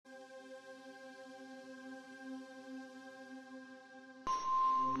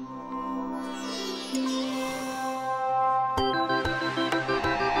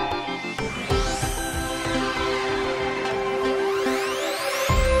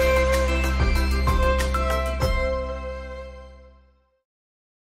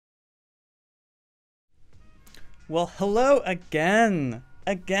Well, hello again.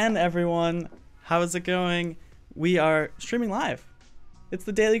 Again, everyone. How is it going? We are streaming live. It's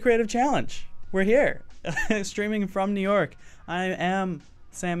the Daily Creative Challenge. We're here, streaming from New York. I am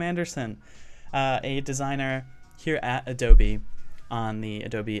Sam Anderson, a designer here at Adobe on the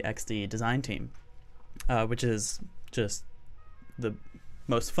Adobe XD design team, which is just the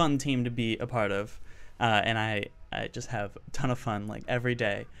most fun team to be a part of. And I just have a ton of fun like every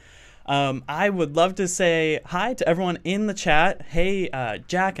day. I would love to say hi to everyone in the chat. Hey,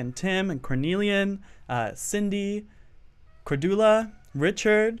 Jack and Tim and Cornelian, Cindy, Cordula,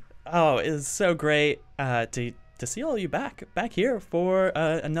 Richard. Oh, it is so great to see all of you back here for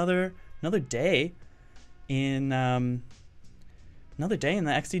another day in the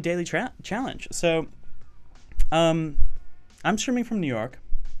XD Daily Challenge. So, I'm streaming from New York.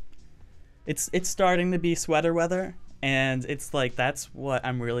 It's starting to be sweater weather. And it's like, that's what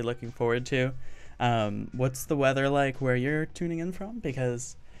I'm really looking forward to. What's the weather like where you're tuning in from?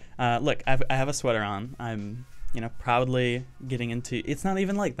 Because, look, I have a sweater on. I'm, proudly getting into, it's not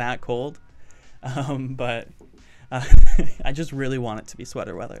even like that cold. But I just really want it to be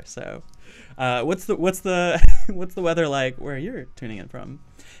sweater weather. So, what's the what's the weather like where you're tuning in from?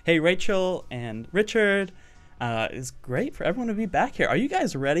 Hey, Rachel and Richard, it's great for everyone to be back here. Are you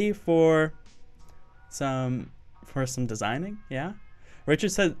guys ready for some designing? Yeah.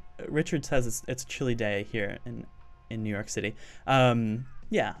 Richard says it's a chilly day here in New York City.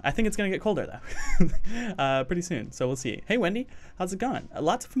 Yeah, I think it's gonna get colder though pretty soon, so we'll see. Hey Wendy, how's it going?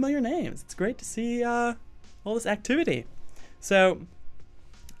 Lots of familiar names. It's great to see all this activity. So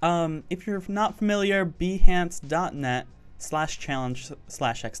if you're not familiar,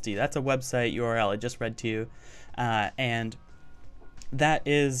 behance.net/challenge/xd, that's a website URL I just read to you, and that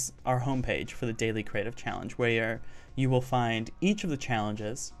is our homepage for the Daily Creative Challenge, where you will find each of the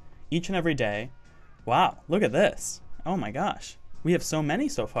challenges each and every day. Wow, look at this. Oh my gosh. We have so many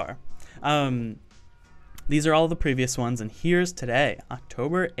so far. These are all the previous ones, and here's today,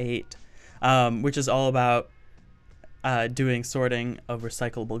 October 8th, which is all about doing sorting of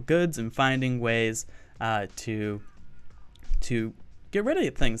recyclable goods and finding ways to get rid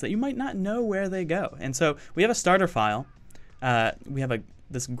of things that you might not know where they go. And so we have a starter file. We have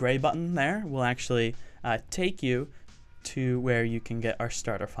this gray button there will actually take you to where you can get our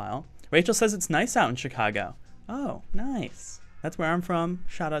starter file. Rachel says it's nice out in Chicago. Oh, nice. That's where I'm from.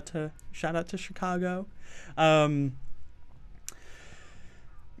 Shout out to Chicago.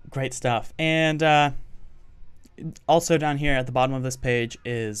 Great stuff. And also down here at the bottom of this page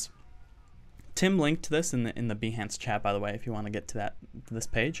is Tim linked to this in the Behance chat, by the way, if you want to get to this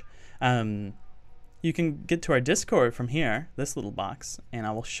page. You can get to our Discord from here, this little box, and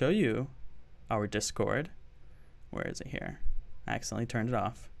I will show you our Discord. Where is it here? I accidentally turned it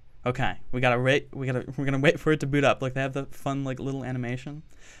off. Okay, we're gonna wait for it to boot up. Look, they have the fun like little animation.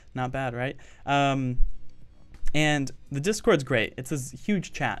 Not bad, right? And the Discord's great. It's this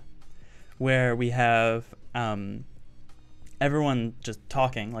huge chat where we have everyone just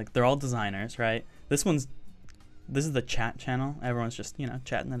talking. Like they're all designers, right? This is the chat channel. Everyone's just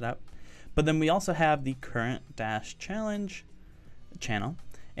chatting it up. But then we also have the current-challenge channel.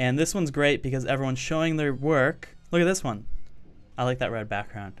 And this one's great because everyone's showing their work. Look at this one. I like that red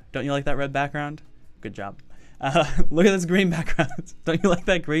background. Don't you like that red background? Good job. Look at this green background. Don't you like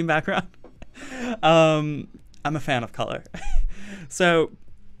that green background? I'm a fan of color. So,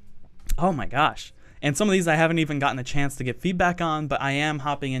 oh my gosh. And some of these I haven't even gotten a chance to get feedback on, but I am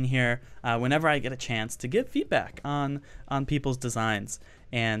hopping in here whenever I get a chance to give feedback on people's designs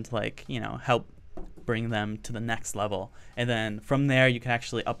and help bring them to the next level. And then from there you can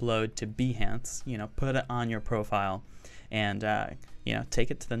actually upload to Behance, put it on your profile and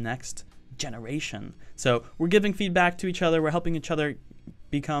take it to the next generation. So we're giving feedback to each other, we're helping each other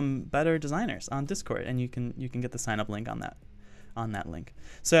become better designers on Discord, and you can get the sign up link on that link.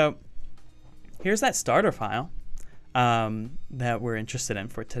 So here's that starter file that we're interested in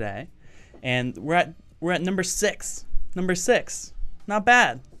for today, and we're at number 6. Number 6, not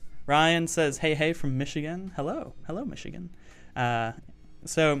bad. Ryan says, hey from Michigan. Hello Michigan.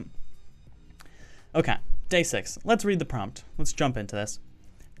 So, okay, day 6. Let's read the prompt. Let's jump into this.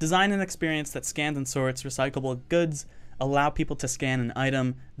 Design an experience that scans and sorts recyclable goods. Allow people to scan an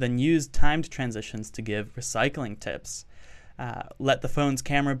item, then use timed transitions to give recycling tips. Let the phone's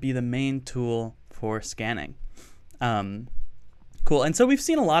camera be the main tool for scanning. Cool. And so we've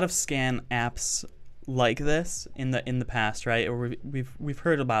seen a lot of scan apps like this in the past, right? Or we've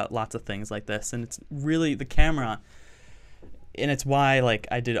heard about lots of things like this, and it's really the camera, and it's why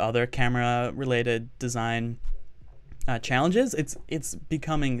I did other camera related design challenges. It's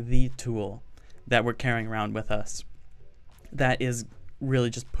becoming the tool that we're carrying around with us that is really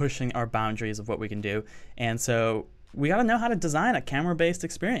just pushing our boundaries of what we can do. And so we got to know how to design a camera-based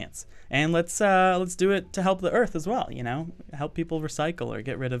experience. And let's do it to help the earth as well, you know, help people recycle or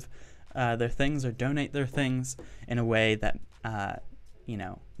get rid of their things or donate their things in a way that you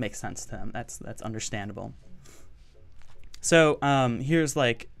know, makes sense to them. That's understandable. So here's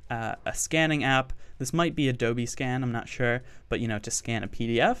like a scanning app. This might be Adobe Scan, I'm not sure, but you know, to scan a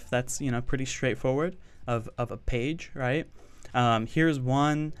PDF, that's, you know, pretty straightforward of a page, right? Here's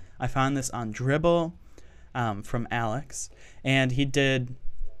one. I found this on Dribbble from Alex, and he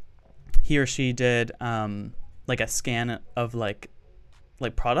or she did like a scan of like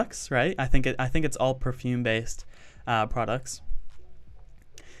products, right? I think it's all perfume based products.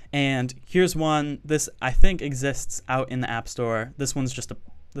 And here's one. This I think exists out in the App Store. This one's just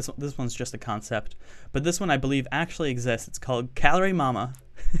a concept, but this one I believe actually exists. It's called Calorie Mama.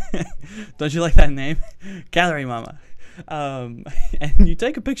 Don't you like that name? Calorie Mama. And you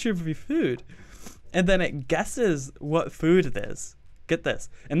take a picture of your food, and then it guesses what food it is. Get this.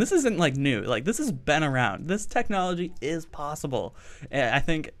 And this isn't like new. Like, this has been around. This technology is possible. And I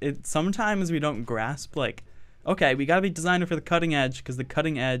think sometimes we don't grasp, like, okay, we got to be designing for the cutting edge, because the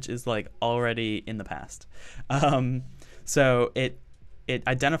cutting edge is like already in the past. So it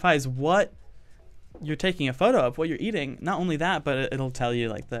identifies what you're taking a photo of, what you're eating. Not only that, but it'll tell you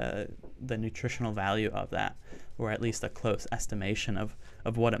like the nutritional value of that, or at least a close estimation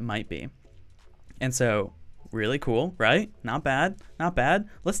of what it might be. And so really cool, right? Not bad, not bad.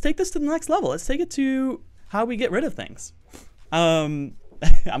 Let's take this to the next level. Let's take it to how we get rid of things. I'm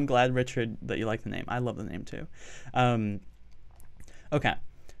glad, Richard, that you like the name. I love the name too. Okay,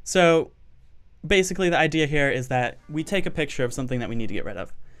 so basically the idea here is that we take a picture of something that we need to get rid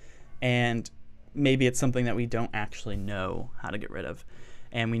of, and maybe it's something that we don't actually know how to get rid of,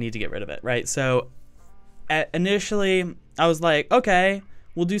 and we need to get rid of it, right? So initially I was like, okay,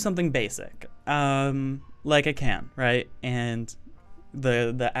 we'll do something basic, like a can, right? And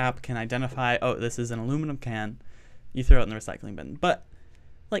the app can identify, oh, this is an aluminum can. You throw it in the recycling bin. But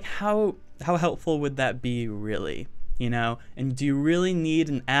like, how helpful would that be, really? You know, and do you really need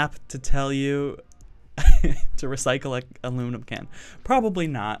an app to tell you to recycle an aluminum can? Probably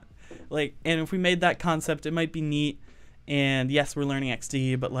not. Like, and if we made that concept, it might be neat. And yes, we're learning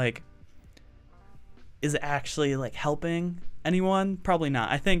XD, but like, is it actually like helping anyone? Probably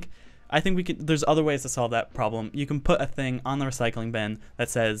not. I think we could. There's other ways to solve that problem. You can put a thing on the recycling bin that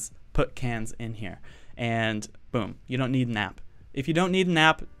says put cans in here, and boom, you don't need an app. If you don't need an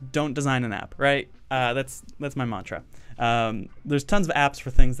app, don't design an app, right? That's my mantra. There's tons of apps for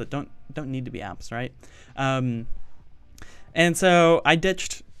things that don't need to be apps, right? And so I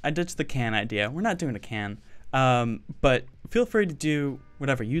ditched the can idea. We're not doing a can, but feel free to do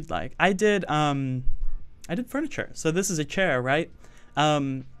whatever you'd like. I did furniture. So this is a chair, right?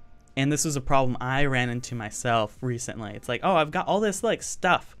 And this was a problem I ran into myself recently. It's like, oh, I've got all this like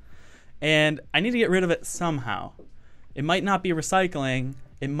stuff, and I need to get rid of it somehow. It might not be recycling,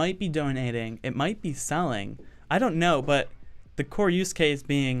 it might be donating, it might be selling. I don't know, but the core use case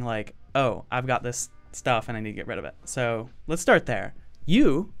being like, oh, I've got this stuff and I need to get rid of it. So let's start there.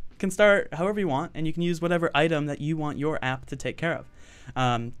 You can start however you want, and you can use whatever item that you want your app to take care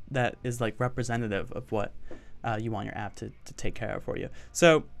of, that is like representative of what you want your app to take care of for you.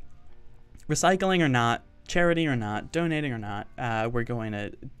 So recycling or not, charity or not, donating or not, we're going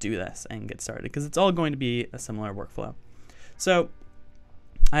to do this and get started, because it's all going to be a similar workflow. So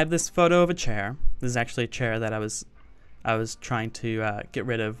I have this photo of a chair. This is actually a chair that I was trying to get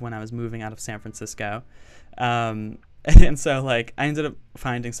rid of when I was moving out of San Francisco, and so like I ended up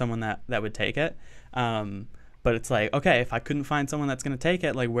finding someone that would take it. But it's like, okay, if I couldn't find someone that's going to take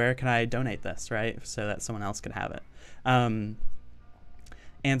it, like, where can I donate this, right, so that someone else could have it? And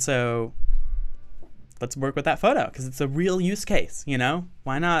so let's work with that photo, because it's a real use case, you know?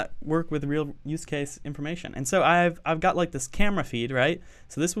 Why not work with real use case information? And so I've got like this camera feed, right?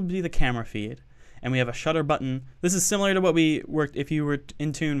 So this would be the camera feed, and we have a shutter button. This is similar to what we worked, if you were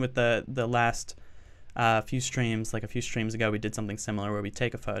in tune with the last few streams, like a few streams ago, we did something similar where we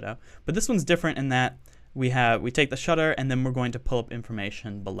take a photo. But this one's different in that we take the shutter, and then we're going to pull up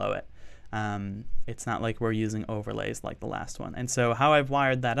information below it. It's not like we're using overlays like the last one. And so how I've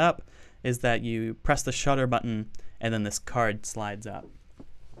wired that up is that you press the shutter button, and then this card slides up.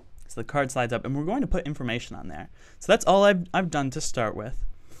 So the card slides up, and we're going to put information on there. So that's all I've done to start with.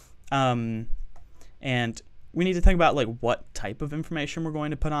 And we need to think about like what type of information we're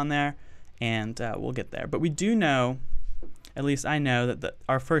going to put on there, and we'll get there. But we do know, at least I know, that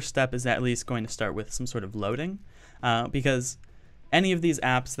our first step is at least going to start with some sort of loading, because any of these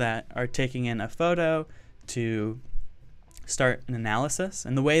apps that are taking in a photo to start an analysis.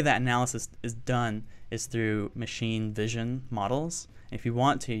 And the way that analysis is done is through machine vision models. If you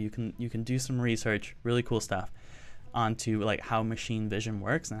want to, you can do some research, really cool stuff, onto like how machine vision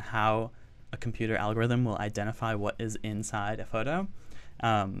works and how a computer algorithm will identify what is inside a photo.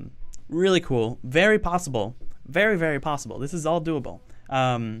 Really cool, very possible, very, very possible. This is all doable.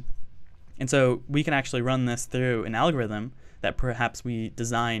 And so we can actually run this through an algorithm that perhaps we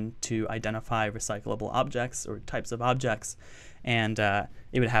design to identify recyclable objects or types of objects, and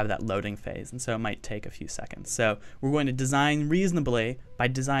it would have that loading phase, and so it might take a few seconds. So we're going to design reasonably by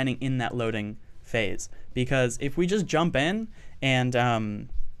designing in that loading phase, because if we just jump in and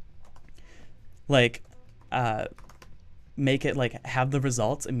make it like have the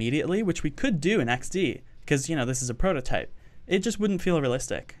results immediately, which we could do in XD, because this is a prototype, it just wouldn't feel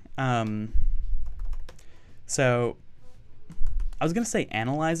realistic. So I was gonna say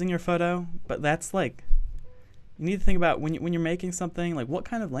analyzing your photo, but that's like, you need to think about when you're making something, like what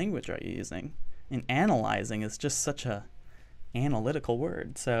kind of language are you using? And analyzing is just such a analytical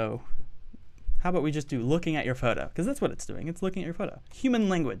word. So how about we just do looking at your photo? Because that's what it's doing. It's looking at your photo. Human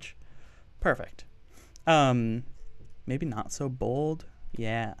language. Perfect. Maybe not so bold.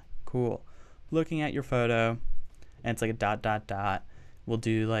 Yeah, cool. Looking at your photo, and it's like a dot, dot, dot. We'll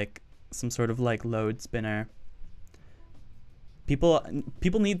do like some sort of like load spinner. People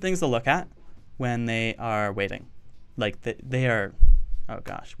need things to look at when they are waiting. Like they are, oh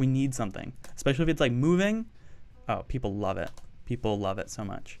gosh, we need something. Especially if it's like moving. Oh, people love it. People love it so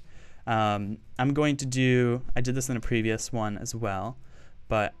much. I'm going to do, I did this in a previous one as well,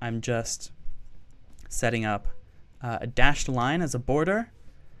 but I'm just setting up a dashed line as a border.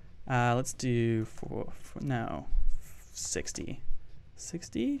 Let's do 60.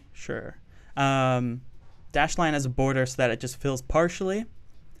 60? Sure. Dashed line as a border so that it just fills partially.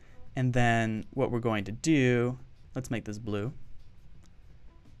 And then what we're going to do, let's make this blue.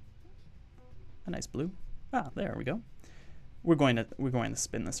 A nice blue. Ah, there we go. We're going to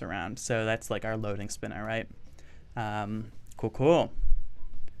spin this around. So that's like our loading spinner, right? Cool.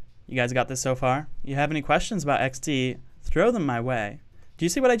 You guys got this so far? You have any questions about XD, throw them my way. Do you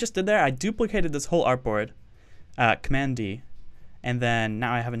see what I just did there? I duplicated this whole artboard, Command D, and then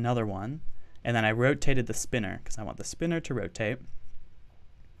now I have another one, and then I rotated the spinner because I want the spinner to rotate,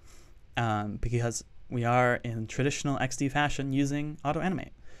 because we are in traditional XD fashion using auto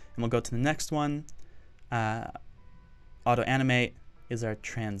animate. And we'll go to the next one. Auto animate is our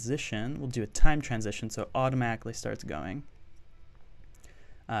transition. We'll do a time transition so it automatically starts going.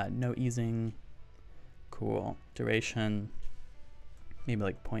 No easing. Cool. Duration, maybe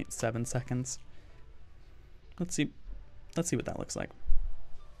like 0.7 seconds. Let's see what that looks like.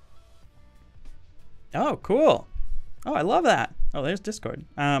 Oh, cool. Oh, I love that. Oh, there's Discord.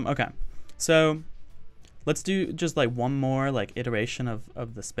 Okay. So let's do just like one more like iteration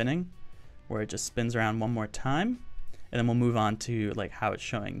of the spinning, where it just spins around one more time, and then we'll move on to like how it's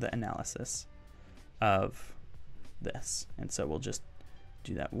showing the analysis of this. And so we'll just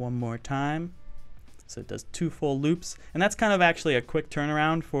do that one more time. So it does 2 full loops, and that's kind of actually a quick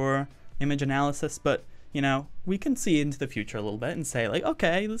turnaround for image analysis, but we can see into the future a little bit and say like,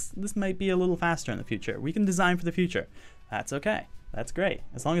 okay, this might be a little faster in the future. We can design for the future. That's okay. That's great.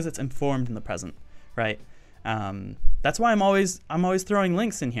 As long as it's informed in the present, right? That's why I'm always throwing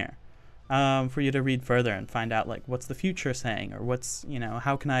links in here for you to read further and find out like what's the future saying, or what's,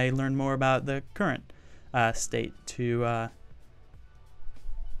 how can I learn more about the current state to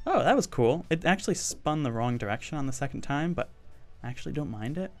oh, that was cool. It actually spun the wrong direction on the second time, but I actually don't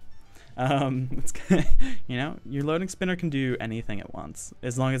mind it. It's your loading spinner can do anything at once,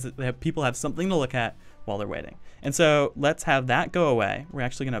 as long as people have something to look at while they're waiting. And so let's have that go away. We're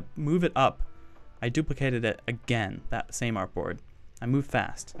actually going to move it up. I duplicated it again, that same artboard. I move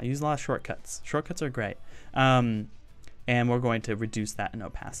fast. I use a lot of shortcuts. Shortcuts are great. And we're going to reduce that in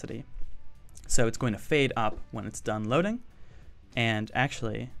opacity. So it's going to fade up when it's done loading. And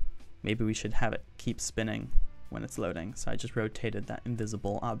actually, maybe we should have it keep spinning when it's loading. So I just rotated that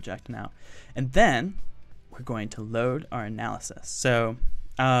invisible object now. And then we're going to load our analysis. So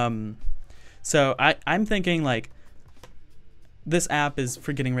I'm thinking like this app is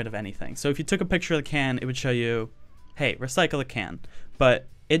for getting rid of anything. So if you took a picture of the can, it would show you, hey, recycle the can. But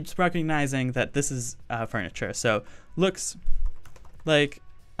it's recognizing that this is furniture. So looks like,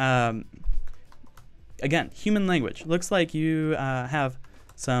 again, human language. Looks like you have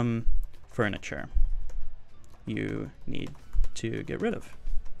some furniture you need to get rid of.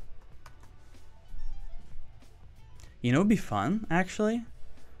 It would be fun, actually,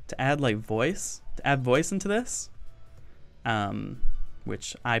 to add like voice, into this.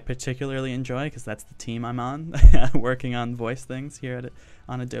 which I particularly enjoy because that's the team I'm on, working on voice things here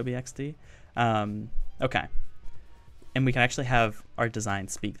on Adobe XD. Okay, and we can actually have our design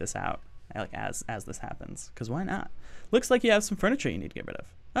speak this out, like as this happens, because why not? Looks like you have some furniture you need to get rid of.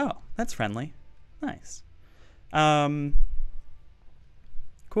 Oh, that's friendly. Nice.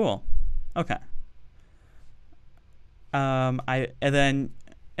 Cool. Okay. And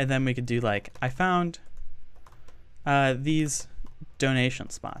then we could do like, I found these donation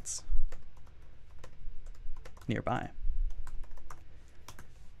spots nearby.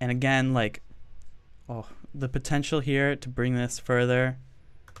 And again, like, oh, the potential here to bring this further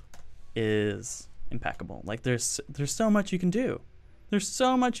is impeccable. Like there's so much you can do. There's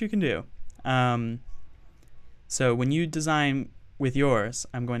so much you can do. So when you design with yours,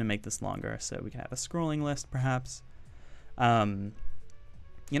 I'm going to make this longer so we can have a scrolling list perhaps.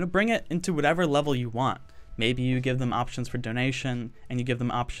 You know, bring it into whatever level you want. Maybe you give them options for donation and you give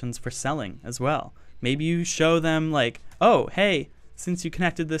them options for selling as well. Maybe you show them like, oh, hey, since you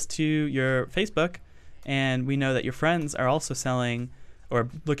connected this to your Facebook and we know that your friends are also selling or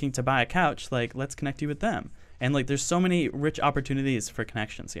looking to buy a couch, like let's connect you with them. And like there's so many rich opportunities for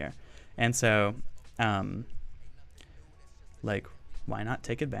connections here. And so like why not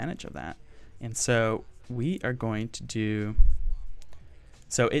take advantage of that? And so we are going to do,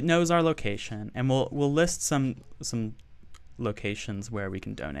 so it knows our location, and we'll list some locations where we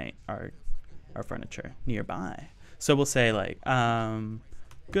can donate our furniture nearby. So we'll say like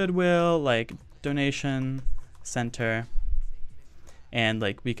Goodwill, like donation center, and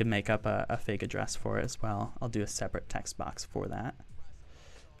like we could make up a fake address for it as well. I'll do a separate text box for that.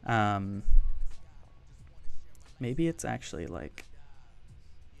 Maybe it's actually like,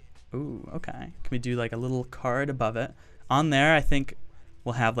 ooh, okay. Can we do like a little card above it? On there, I think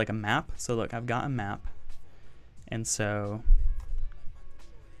we'll have like a map. So look, I've got a map. And so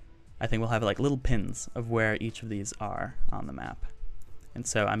I think we'll have like little pins of where each of these are on the map. And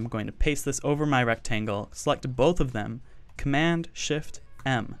so I'm going to paste this over my rectangle, select both of them, Command Shift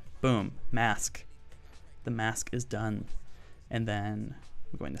M, boom, mask. The mask is done. And then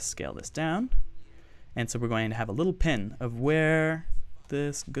we're going to scale this down. And so we're going to have a little pin of where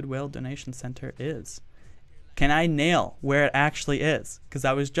this Goodwill donation center is. Can I nail where it actually is? Because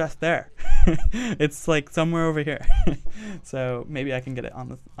I was just there. It's like somewhere over here. So maybe I can get it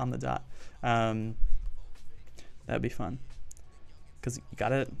on the dot. That'd be fun. Because you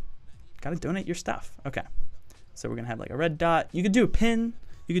gotta donate your stuff. Okay. So we're gonna have like a red dot. You could do a pin.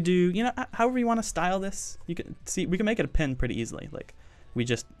 You could do, you know, however you want to style this. You can see we can make it a pin pretty easily. Like we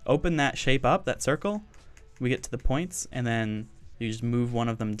just open that shape up, that circle. We get to the points, and then you just move one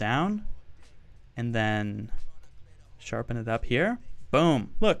of them down, and then sharpen it up here.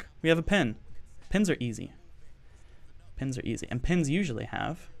 Boom! Look, we have a pin. Pins are easy. Pins are easy, and pins usually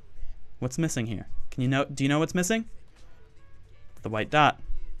have. What's missing here? Can you know? Do you know what's missing? The white dot.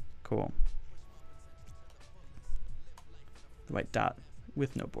 Cool. The white dot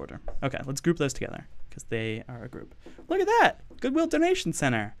with no border. Okay, let's group those together because they are a group. Look at that! Goodwill Donation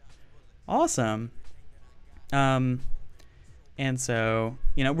Center. Awesome. And so,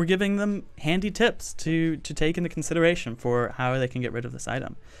 you know, we're giving them handy tips to take into consideration for how they can get rid of this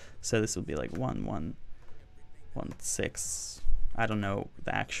item. So this will be like 1116. I don't know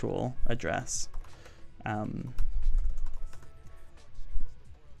the actual address.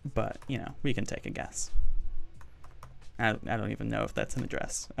 But, you know, we can take a guess. I don't even know if that's an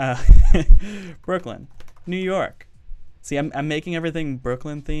address. Brooklyn, New York. See, I'm making everything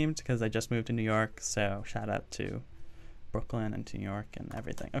Brooklyn themed because I just moved to New York. So shout out to Brooklyn and to New York and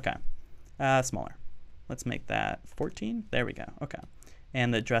everything. Okay, smaller. Let's make that 14. There we go. Okay,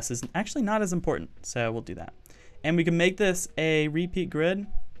 and the address is actually not as important, so we'll do that. And we can make this a repeat grid.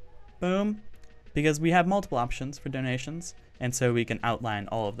 Boom, because we have multiple options for donations, and so we can outline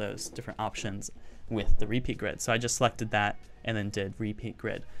all of those different options with the repeat grid. So I just selected that and then did repeat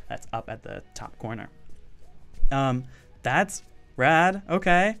grid. That's up at the top corner. That's rad.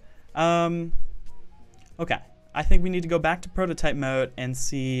 Okay. Okay. I think we need to go back to prototype mode and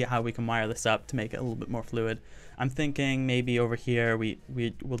see how we can wire this up to make it a little bit more fluid. I'm thinking maybe over here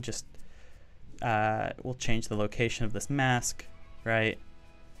we'll just we'll change the location of this mask, right?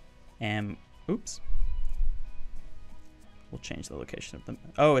 And oops. We'll change the location of them.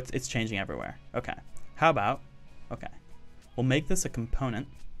 Oh, it's changing everywhere. Okay. How about, okay, we'll make this a component.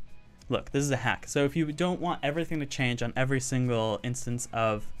 Look, this is a hack. So if you don't want everything to change on every single instance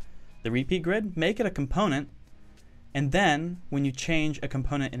of the repeat grid, make it a component. And then when you change a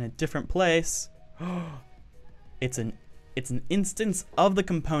component in a different place, it's an instance of the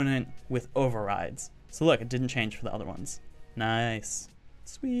component with overrides. So look, it didn't change for the other ones. Nice.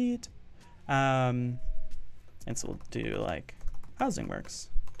 Sweet. And so we'll do like Housing Works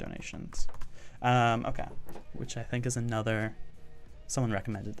donations. Okay, which I think is another, someone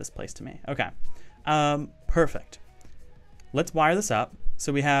recommended this place to me. Okay, perfect. Let's wire this up.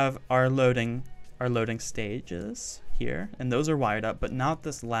 So we have our loading stages here, and those are wired up, but not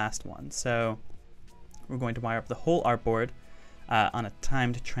this last one. So we're going to wire up the whole artboard on a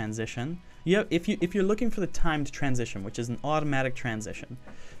timed transition. If you're looking for the timed transition, which is an automatic transition,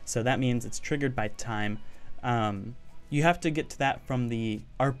 so that means it's triggered by time. You have to get to that from the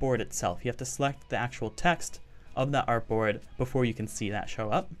artboard itself. You have to select the actual text of that artboard before you can see that show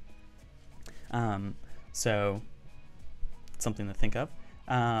up. So it's something to think of.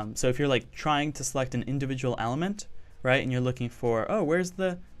 So if you're like trying to select an individual element, right, and you're looking for, oh, where's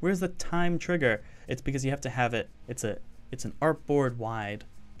the time trigger? It's because you have to have it. It's an artboard wide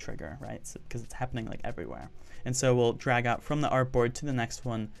trigger, right? Because it's happening like everywhere. And so we'll drag out from the artboard to the next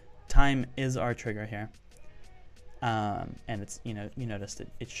one. Time is our trigger here. And it's, you noticed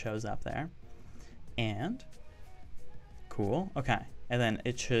it shows up there. And cool. Okay. And then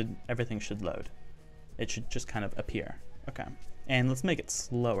everything should load. It should just kind of appear. Okay. And let's make it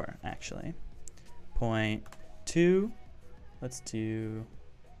slower actually. 0.2. Let's do,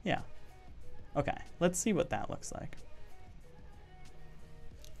 yeah. Okay. Let's see what that looks like.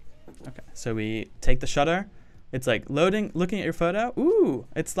 Okay. So we take the shutter. It's like loading, looking at your photo. Ooh,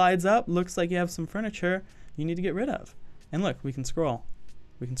 it slides up. Looks like you have some furniture you need to get rid of. And look, we can scroll.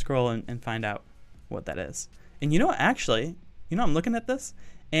 We can scroll and find out what that is. And actually, I'm looking at this,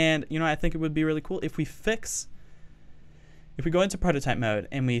 and I think it would be really cool if we go into prototype mode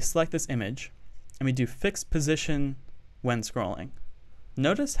and we select this image and we do fix position when scrolling.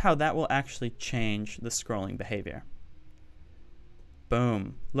 Notice how that will actually change the scrolling behavior.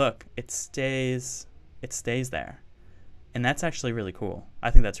 Boom. Look, it stays there. And that's actually really cool.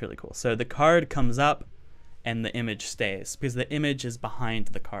 I think that's really cool. So the card comes up and the image stays because the image is behind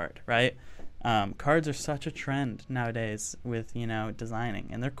the card, right? Cards are such a trend nowadays with, designing,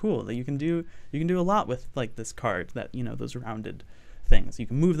 and they're cool. That you can do a lot with like this card, that, those rounded things. You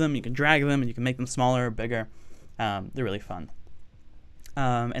can move them, you can drag them, and you can make them smaller or bigger. They're really fun.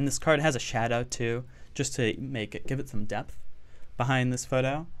 And this card has a shadow too, just to give it some depth behind this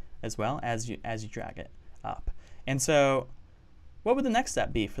photo as well as you drag it up. And so what would the next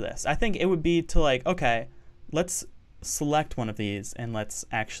step be for this? I think it would be to like, okay, let's select one of these and let's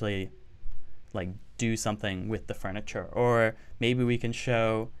actually like do something with the furniture. Or maybe we can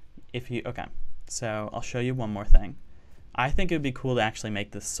show okay, so I'll show you one more thing. I think it would be cool to actually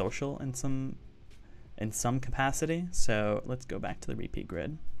make this social in some capacity. So let's go back to the repeat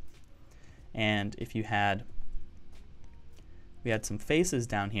grid. And if we had some faces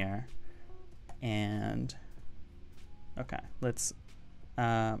down here, and okay, let's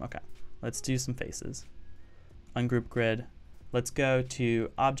do some faces. Ungroup grid. Let's go to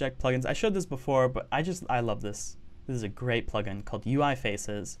object plugins. I showed this before, but I love this. This is a great plugin called UI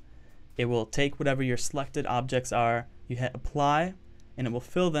Faces. It will take whatever your selected objects are, you hit apply, and it will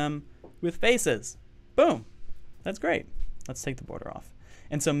fill them with faces. Boom. That's great. Let's take the border off.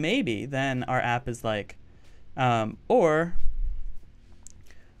 And so maybe then our app is like, or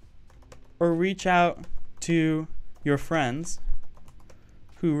reach out to your friends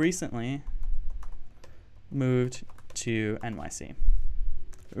who recently moved to NYC.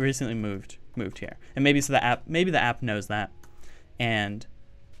 Recently moved here. And maybe the app knows that. And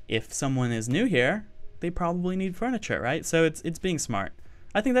if someone is new here, they probably need furniture, right? So it's being smart.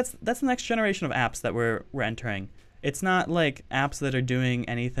 I think that's the next generation of apps that we're entering. It's not like apps that are doing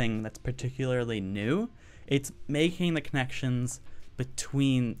anything that's particularly new. It's making the connections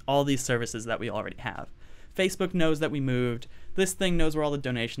between all these services that we already have. Facebook knows that we moved. This thing knows where all the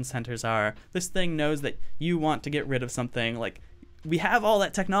donation centers are. This thing knows that you want to get rid of something. Like, we have all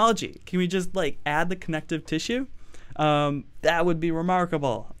that technology. Can we just like add the connective tissue? That would be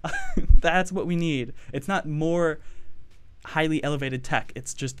remarkable. That's what we need. It's not more highly elevated tech.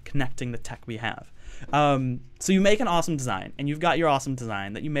 It's just connecting the tech we have. So you make an awesome design, and you've got your awesome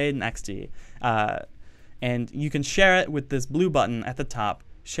design that you made in XD, and you can share it with this blue button at the top,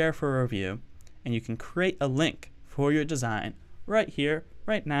 share for a review, and you can create a link for your design right here,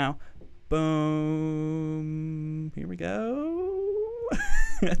 right now. Boom. Here we go.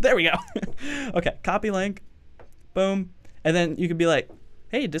 There we go. Okay, copy link. Boom. And then you could be like,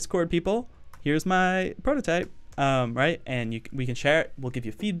 hey, Discord people, here's my prototype, right? And we can share it. We'll give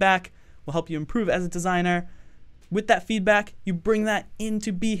you feedback. We'll help you improve as a designer. With that feedback, you bring that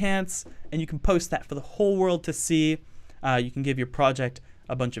into Behance, and you can post that for the whole world to see. You can give your project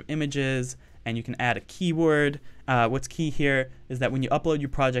a bunch of images and you can add a keyword. What's key here is that when you upload your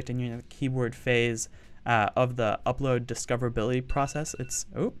project and you're in the keyword phase of the upload discoverability process,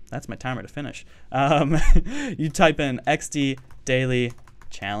 that's my timer to finish. You type in XD daily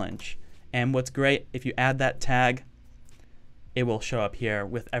challenge. And what's great, if you add that tag, it will show up here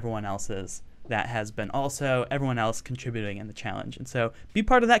with everyone else's that has been also everyone else contributing in the challenge. And so be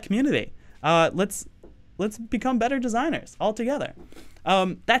part of that community. Let's become better designers all together.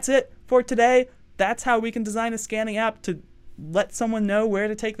 That's it for today. That's how we can design a scanning app to let someone know where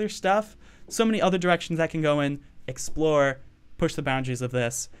to take their stuff. So many other directions that can go in. Explore, push the boundaries of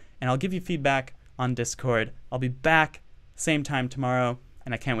this, and I'll give you feedback on Discord. I'll be back same time tomorrow,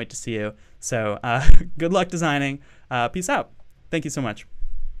 and I can't wait to see you. So good luck designing. Peace out. Thank you so much.